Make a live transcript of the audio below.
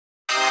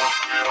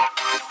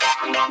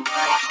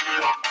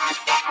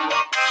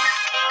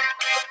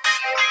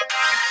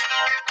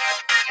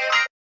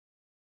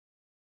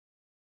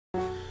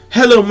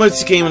Hello,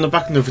 Multi-Game, and I'm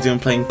back in the video. I'm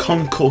playing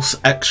Concourse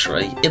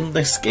X-Ray. In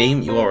this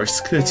game, you are a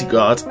security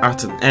guard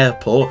at an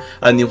airport,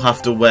 and you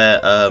have to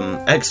wear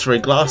X-ray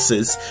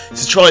glasses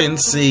to try and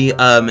see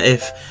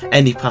if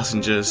any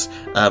passengers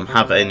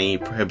have any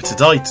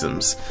prohibited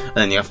items. And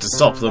then you have to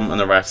stop them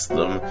and arrest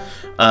them.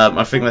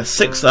 I think there's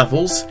 6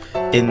 levels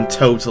in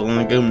total, and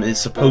the game is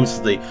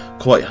supposedly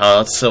quite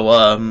hard, so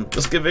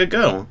let's give it a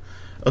go.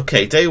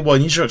 Okay, day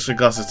 1, use your X-ray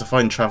glasses to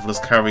find travellers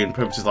carrying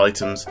prohibited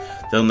items.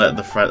 Don't let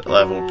the threat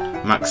level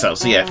max out.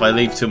 So yeah, if I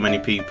leave too many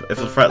people, if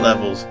the threat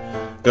levels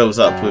goes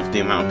up with the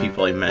amount of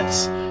people I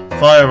miss.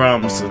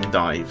 Firearms and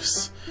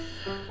knives.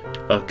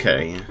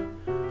 Okay.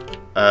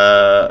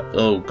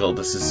 Oh god,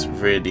 this is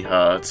really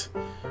hard.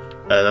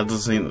 That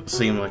doesn't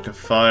seem like a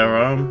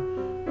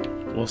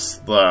firearm. What's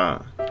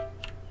that?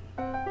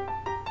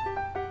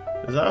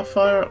 Is that a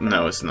firearm?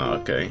 No, it's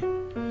not. Okay.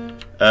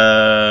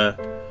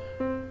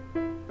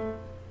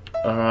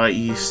 Alright,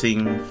 you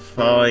seem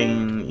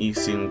fine, you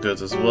seem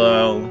good as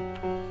well.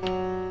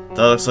 That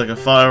looks like a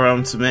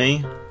firearm to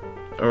me.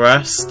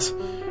 Arrest.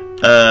 Is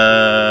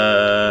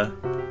that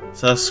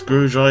a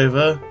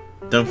screwdriver?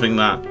 Don't think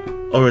that.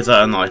 Or is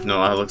that a knife?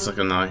 No, that looks like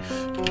a knife.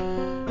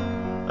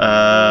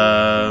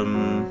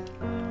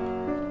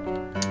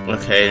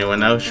 Okay,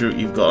 anyone else?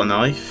 You've got a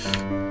knife?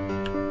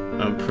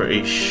 I'm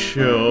pretty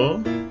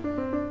sure.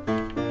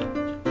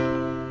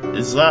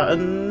 Is that a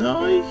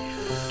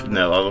knife?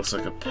 No, that looks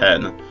like a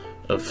pen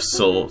of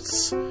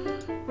sorts.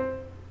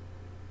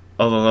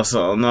 Although that's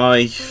not a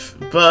knife,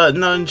 but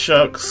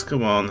nunchucks,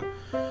 come on.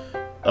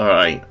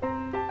 Alright.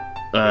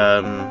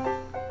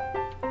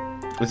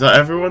 Is that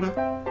everyone?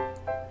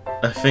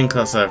 I think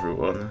that's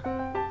everyone.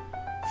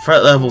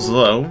 Threat level's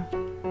low.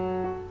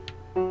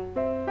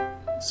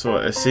 So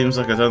it seems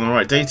like I've done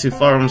alright. Day 2,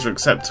 firearms are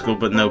acceptable,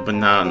 but no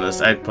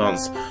bananas,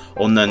 eggplants,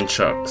 or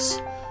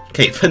nunchucks.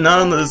 Okay,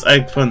 bananas,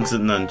 eggplants,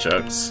 and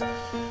nunchucks.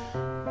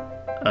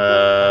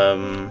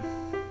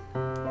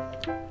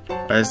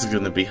 This is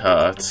gonna be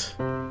hard.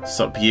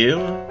 Stop you.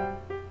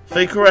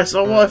 Fake arrest.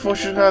 Oh, well, I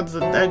thought you had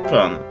the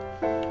eggplant.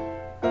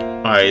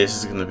 Alright, this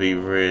is gonna be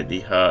really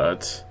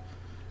hard.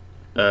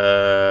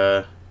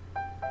 Now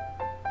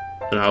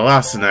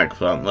that's an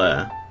eggplant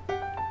there.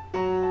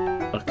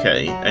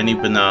 Okay, any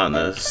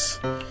bananas?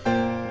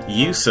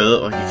 You still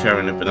look like you're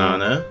carrying a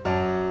banana.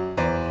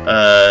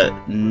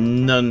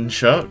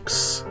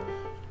 Nunchucks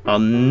are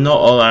not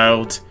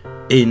allowed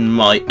in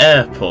my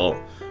airport.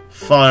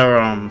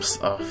 Firearms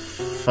are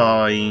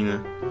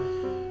fine.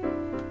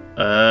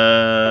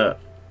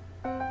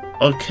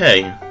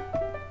 Okay.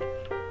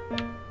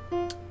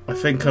 I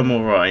think I'm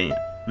alright.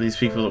 These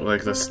people look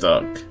like they're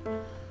stuck,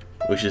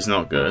 which is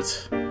not good.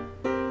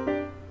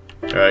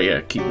 Alright,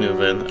 yeah, keep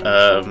moving.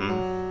 For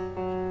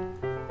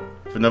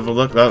another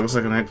look, that looks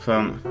like an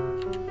eggplant.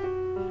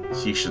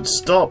 So you should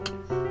stop.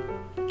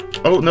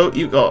 Oh no,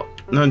 you got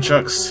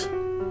nunchucks.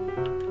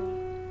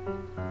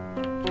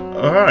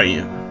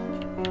 Alright.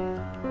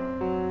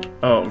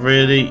 Oh,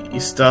 really? You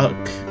stuck?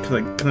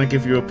 Can I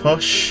give you a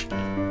push?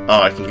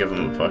 Oh, I can give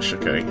them a push,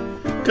 okay.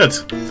 Good.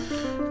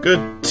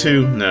 Good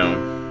to know.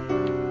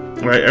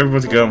 Right,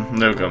 everybody go.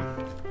 There we go.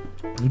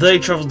 They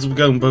travelled to be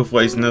going both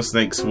ways, no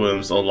snakes,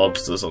 worms, or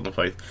lobsters on the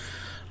plane.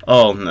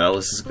 Oh no,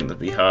 this is gonna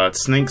be hard.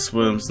 Snakes,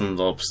 worms, and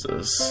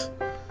lobsters.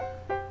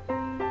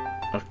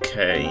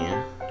 Okay.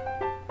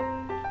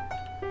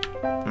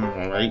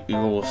 Alright, you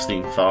all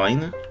seem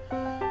fine.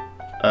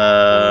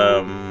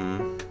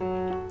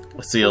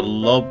 I see a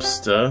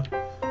lobster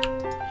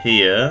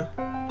here.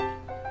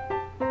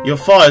 You're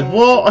fired.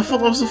 What? I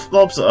thought that was a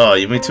lobster. Oh,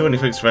 you made too many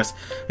things rest.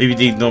 Maybe you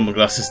need normal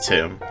glasses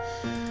too.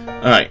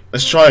 Alright,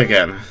 let's try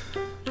again.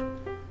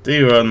 Do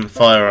you run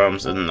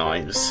firearms and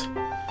knives?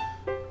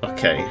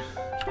 Okay.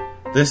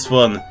 This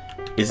one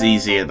is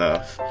easy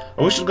enough.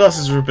 I wish the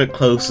glasses were a bit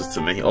closer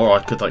to me, or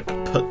I could like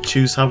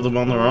choose have them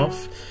on or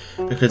off,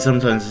 because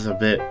sometimes it's a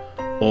bit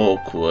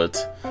awkward.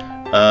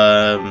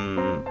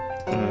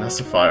 That's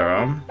a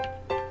firearm.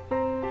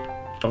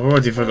 I've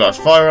already forgot.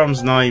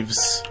 Firearms,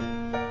 knives,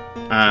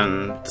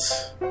 and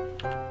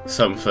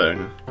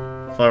something.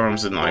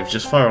 Firearms and knives.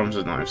 Just firearms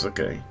and knives,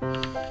 okay.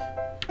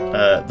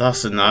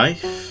 That's a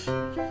knife.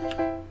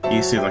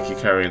 You seem like you're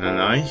carrying a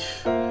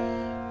knife. Oh,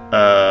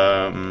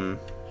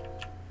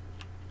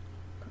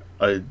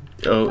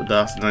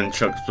 that's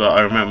nunchucks, but I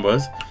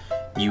remembered.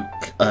 You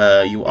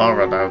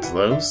are allowed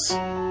those.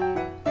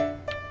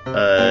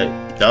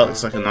 That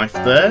looks like a knife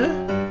there.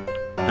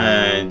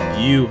 And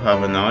you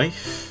have a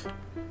knife.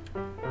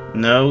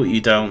 No,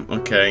 you don't.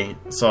 Okay,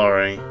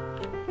 sorry.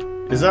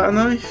 Is that a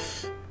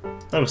knife?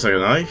 That looks like a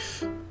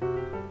knife.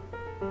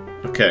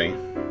 Okay.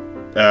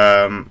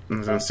 I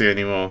don't see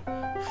any more.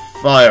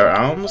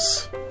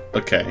 Firearms.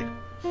 Okay.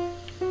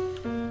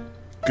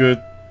 Good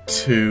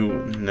to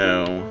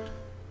know.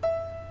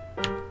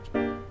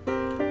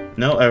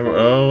 No,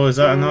 oh, is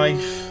that a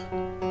knife?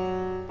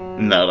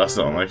 No, that's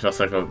not a knife.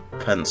 That's like a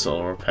pencil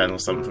or a pen or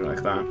something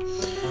like that.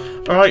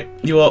 Alright,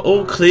 you are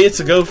all clear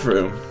to go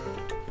through.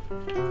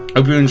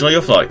 Hope you enjoy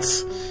your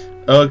flights.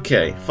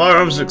 Okay,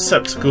 firearms are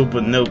acceptable,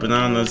 but no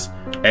bananas,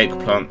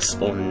 eggplants,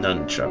 or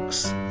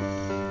nunchucks.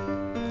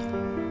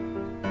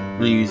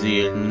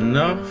 Easy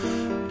enough.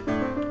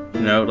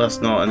 No, that's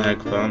not an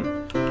eggplant.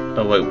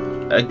 Oh wait,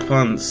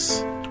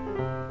 eggplants.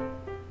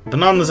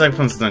 Bananas,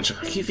 eggplants, and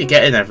nunchucks. I keep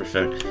forgetting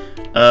everything.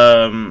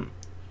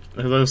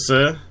 Hello,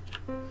 sir.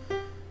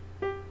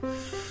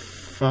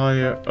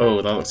 Fire.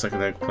 Oh, that looks like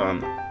an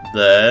eggplant.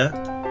 There.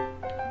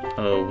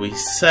 Oh, we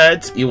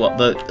said you want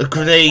the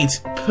grenade.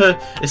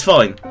 It's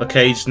fine.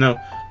 Okay, just no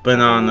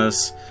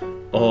bananas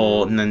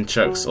or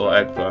nunchucks or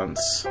eggplants.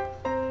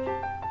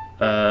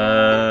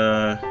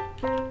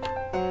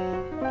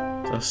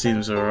 That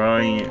seems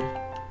alright.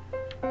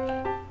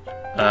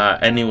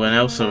 Anyone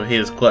else over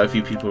here? There's quite a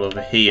few people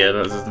over here.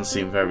 That doesn't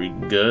seem very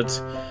good.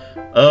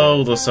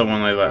 Oh, there's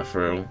someone I let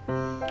through.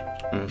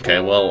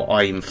 Okay, well,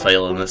 I'm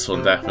failing this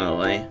one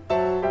definitely.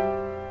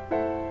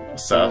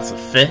 So that's a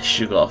fish.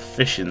 You've got a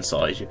fish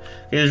inside you.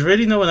 Okay, there's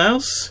really no one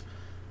else?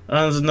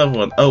 Oh, there's another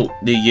one. Oh,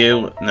 do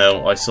you?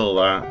 No, I saw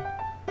that.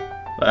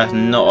 That's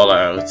not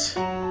allowed.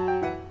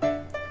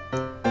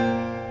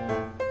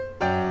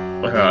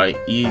 Alright,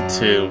 you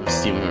two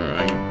seem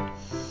alright.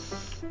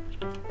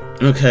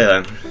 Okay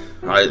then.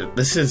 Alright,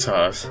 this is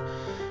hard.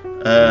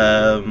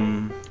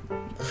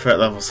 Threat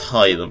level's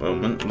high at the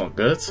moment, not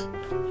good.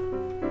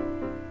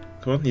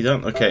 Come on, you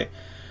don't? Okay.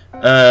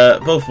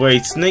 Both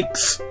ways.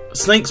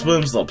 Snakes,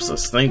 worms,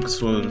 lobsters.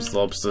 Snakes, worms,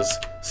 lobsters.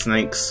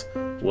 Snakes,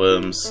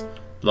 worms,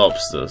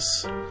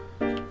 lobsters.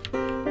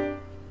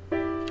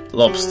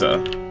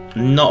 Lobster.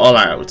 Not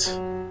allowed.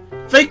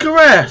 Fake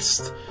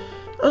arrest!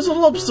 That was a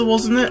lobster,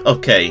 wasn't it?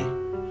 Okay.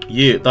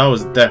 That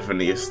was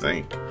definitely a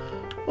snake.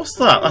 What's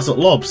that? That's a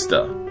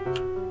lobster.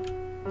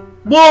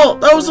 What?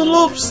 That was a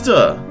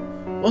lobster!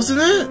 Wasn't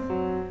it?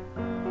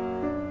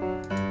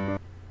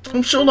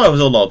 I'm sure that was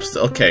a lobster.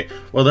 Okay,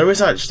 well there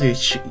is actually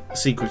a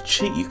secret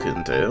cheat you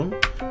can do.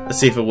 Let's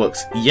see if it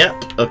works.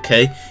 Yep,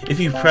 okay. If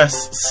you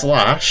press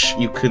slash,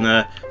 you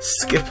can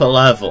skip a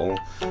level.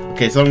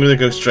 Okay, so I'm going to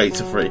go straight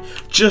to 3.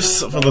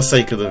 Just for the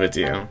sake of the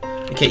video.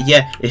 Okay,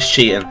 yeah, it's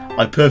cheating.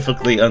 I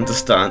perfectly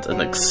understand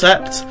and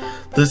accept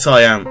that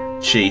I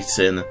am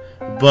cheating.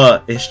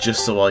 But it's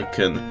just so I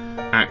can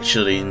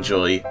actually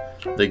enjoy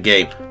the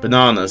game.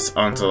 Bananas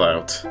aren't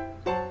allowed.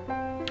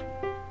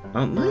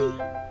 Aren't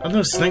they? I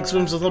know snakes,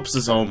 worms, and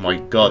lobsters. Oh my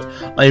god,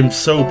 I am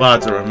so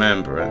bad at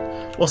remembering.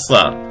 What's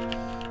that?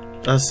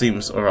 That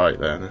seems alright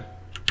then.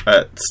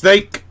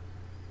 Snake,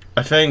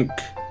 I think.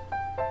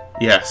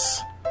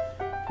 Yes.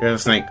 Yeah,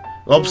 snake.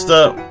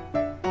 Lobster.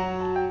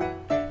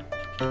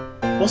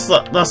 What's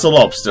that? That's a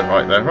lobster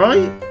right there,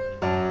 right?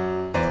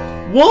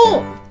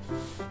 What?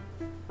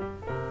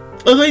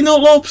 Are they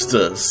not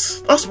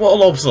lobsters? That's what a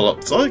lobster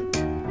looks like.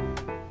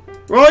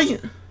 Right?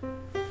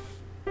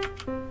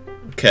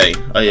 Okay,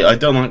 I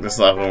don't like this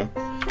level.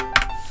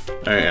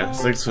 Oh yeah,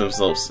 6 swims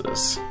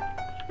lobsters.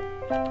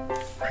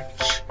 Right,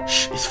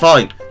 shh, it's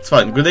fine, it's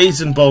fine.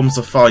 Grenades and bombs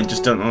are fine,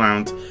 just don't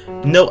allow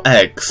no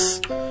eggs.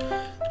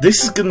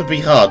 This is gonna be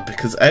hard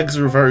because eggs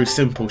are a very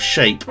simple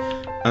shape,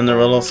 and there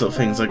are lots of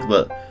things like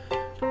that.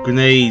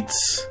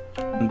 Grenades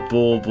and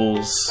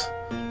baubles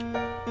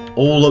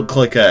all look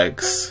like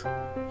eggs.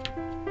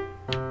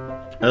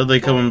 Are they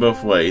coming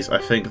both ways? I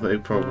think they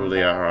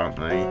probably are, aren't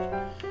they?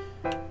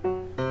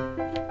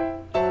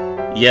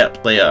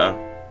 Yep, they are.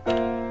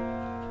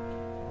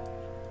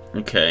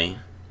 Okay.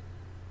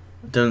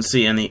 Don't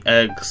see any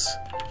eggs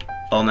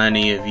on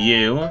any of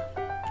you.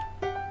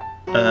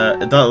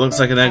 That looks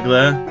like an egg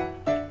there.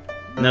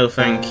 No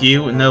thank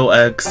you. No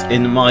eggs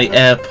in my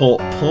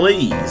airport,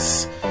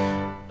 please.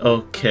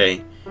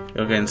 Okay.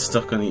 You're getting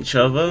stuck on each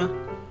other.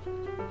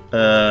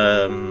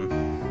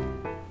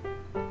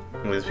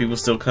 There's people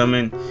still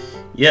coming.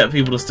 Yeah,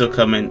 people are still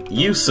coming.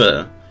 You,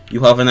 sir, you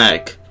have an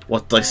egg.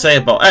 What did I say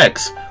about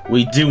eggs?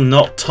 We do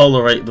not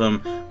tolerate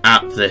them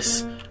at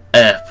this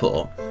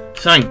airport.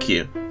 Thank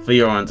you for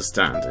your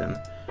understanding.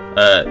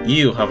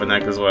 You have an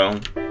egg as well.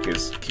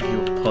 Just give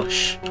you a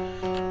push.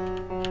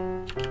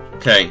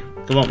 Okay,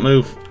 come on,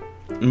 move.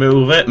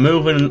 Move it.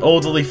 Move in an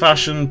orderly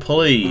fashion,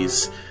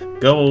 please.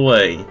 Go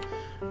away.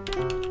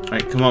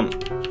 Right, come on.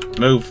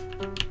 Move.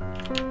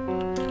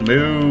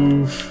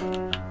 Move.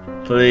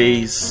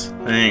 Please.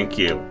 Thank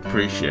you.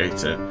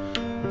 Appreciate it.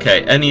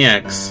 Okay, any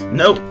eggs?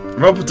 Nope.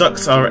 Rubber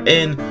ducks are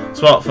in.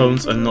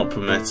 Smartphones are not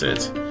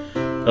permitted.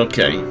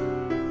 Okay.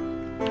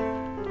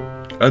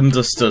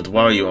 Understood.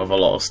 Wow, you have a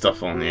lot of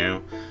stuff on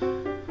you.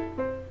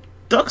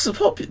 Ducks are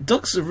popular.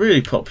 Ducks are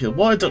really popular.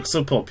 Why are ducks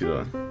so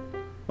popular?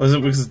 Or is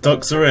it because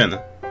ducks are in?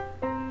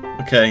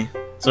 Okay.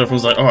 So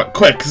everyone's like, alright,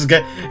 quick,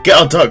 get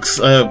our ducks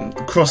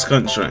cross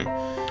country.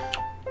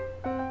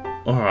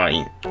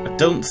 Alright. I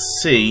don't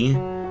see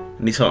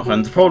any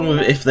smartphones. The problem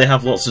with if they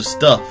have lots of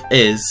stuff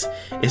is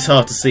it's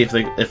hard to see if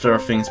there are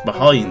things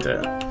behind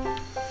it.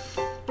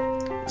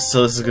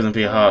 So this is going to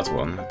be a hard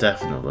one,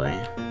 definitely.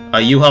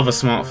 You have a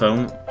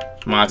smartphone,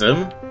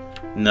 madam?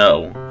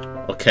 No.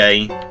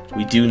 Okay.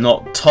 We do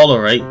not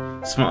tolerate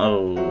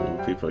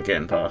Oh, people are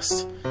getting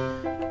past.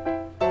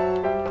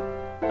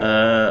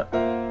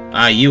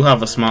 You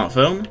have a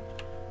smartphone.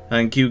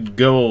 Thank you.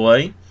 Go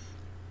away.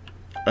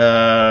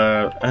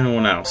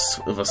 Anyone else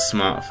with a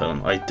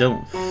smartphone? I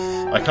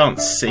can't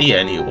see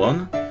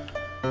anyone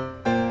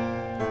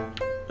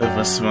with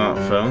a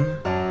smartphone.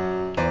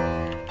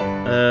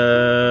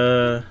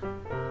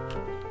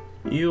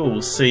 You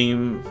all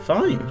seem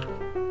fine,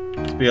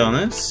 to be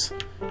honest.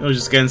 You're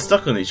just getting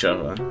stuck on each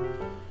other.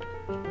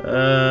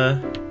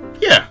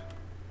 Yeah.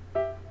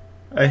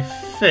 I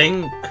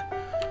think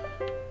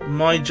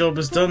my job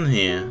is done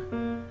here.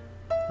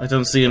 I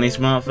don't see any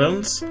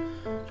smartphones.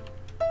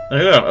 There we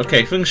go.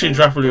 Okay, function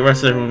rapidly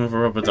arrest everyone with a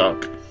rubber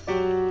duck.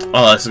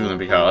 Oh, this is going to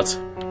be hard.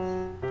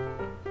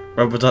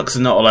 Rubber ducks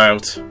are not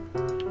allowed.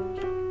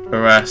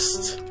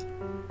 Arrest.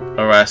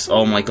 Arrest.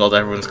 Oh my god,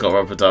 everyone's got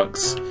rubber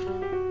ducks.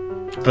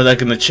 But they're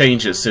going to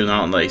change it soon,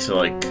 aren't they? So,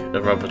 like,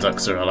 the rubber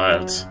ducks are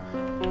allowed.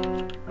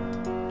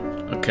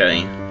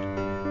 Okay.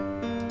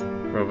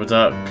 Rubber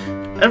duck.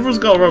 Everyone's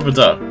got a rubber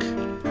duck.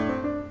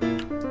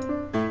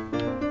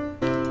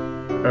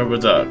 Rubber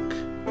duck.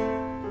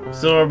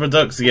 Still rubber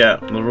ducks? Yeah,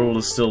 the rule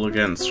is still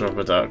against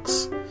rubber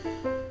ducks.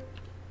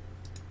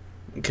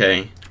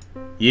 Okay.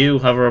 You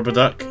have a rubber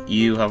duck.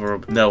 You have a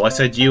rubber... No, I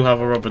said you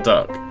have a rubber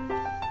duck.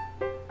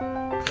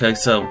 Okay,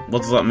 so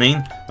what does that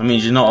mean? That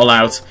means you're not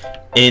allowed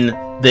in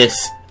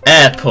this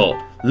airport.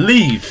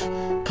 Leave,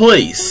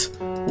 please.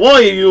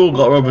 Why have you all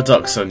got rubber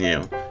ducks on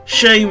you?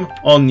 Shame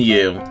on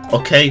you.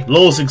 Okay,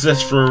 laws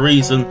exist for a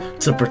reason,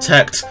 to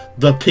protect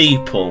the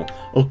people.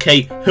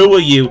 Okay, who are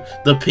you?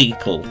 The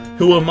people.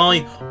 Who am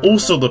I?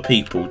 Also the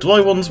people. Do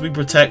I want to be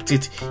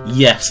protected?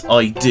 Yes,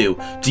 I do.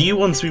 Do you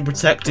want to be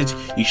protected?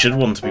 You should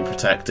want to be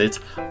protected.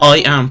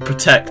 I am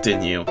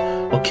protecting you.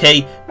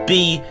 Okay,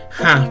 be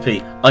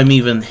happy. I'm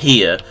even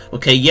here.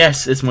 Okay,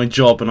 yes, it's my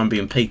job and I'm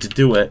being paid to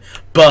do it,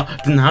 but I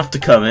didn't have to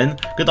come in.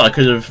 Good, I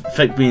could have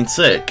faked being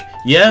sick.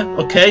 Yeah,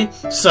 okay,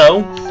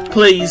 so,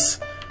 please,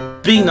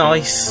 be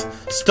nice.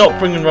 Stop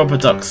bringing rubber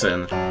ducks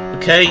in.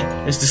 Okay?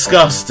 It's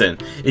disgusting.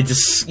 You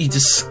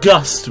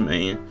disgust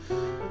me.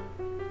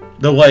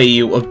 The way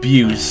you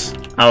abuse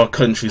our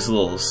country's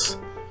laws.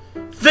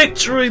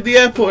 Victory! The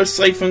airport is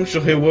safe thanks to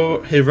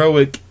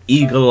heroic,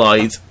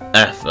 eagle-eyed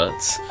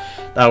efforts.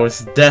 That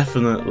was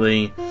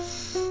definitely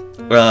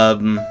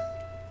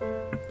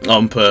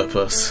on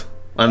purpose.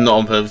 I'm not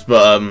on purpose,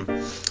 but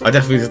I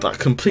definitely did that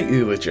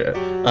completely legit.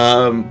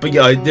 But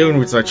yeah, the only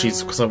reason I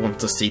choose because I wanted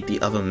to see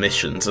the other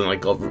missions, and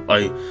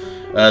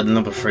the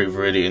number 3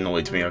 really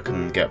annoyed me. I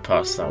couldn't get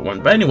past that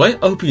one. But anyway,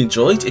 I hope you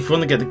enjoyed. If you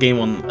want to get the game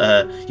on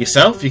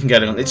yourself, you can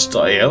get it on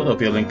itch.io. There'll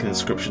be a link in the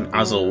description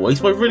as always.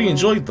 But I really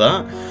enjoyed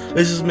that.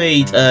 This was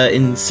made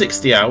in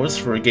 60 hours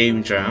for a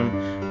game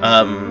jam.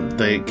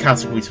 The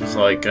categories was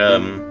like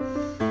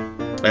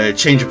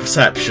change of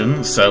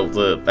perception, so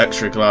the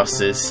extra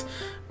glasses,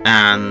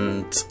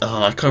 and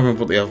I can't remember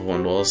what the other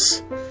one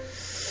was.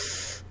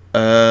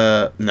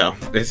 No,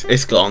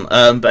 it's gone.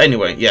 But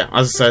anyway, yeah,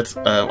 as I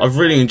said, I've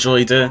really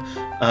enjoyed it.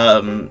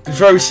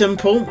 Very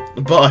simple,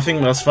 but I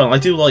think that's fun. I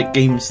do like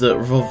games that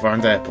revolve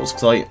around airports,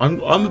 because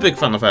I'm a big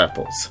fan of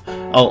airports.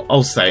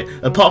 I'll say,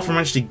 apart from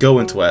actually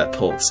going to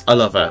airports, I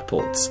love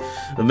airports.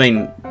 The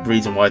main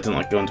reason why I don't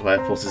like going to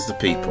airports is the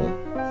people.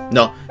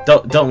 No,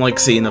 don't like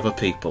seeing other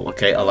people,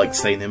 okay? I like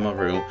staying in my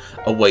room,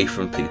 away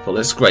from people.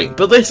 It's great.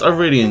 But this I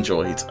really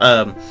enjoyed.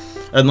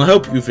 And I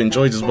hope you've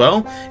enjoyed as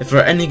well. If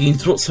there are any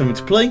games you want something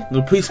to play,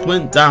 then please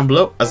comment down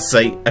below. As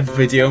I say, every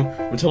video.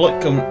 Until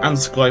like, comment, and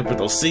subscribe, and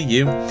I'll see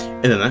you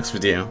in the next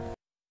video.